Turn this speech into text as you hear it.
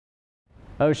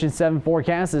Ocean 7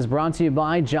 forecast is brought to you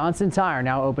by Johnson Tire.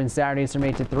 Now open Saturdays from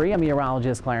 8 to 3. I'm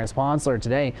meteorologist Clarence Ponsler.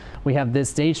 Today we have this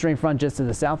stage-stream front just to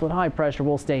the south with high pressure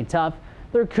will stay tough.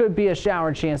 There could be a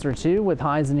shower chance or two with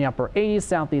highs in the upper 80s.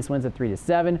 Southeast winds at 3 to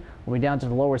 7. We'll be down to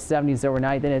the lower 70s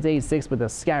overnight. Then it's 86 with a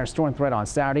scattered storm threat on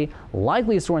Saturday.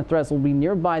 Likely storm threats will be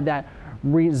nearby that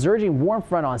resurging warm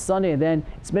front on Sunday. And then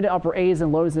it's mid to upper 80s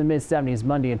and lows in the mid 70s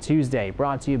Monday and Tuesday.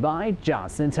 Brought to you by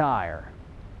Johnson Tire.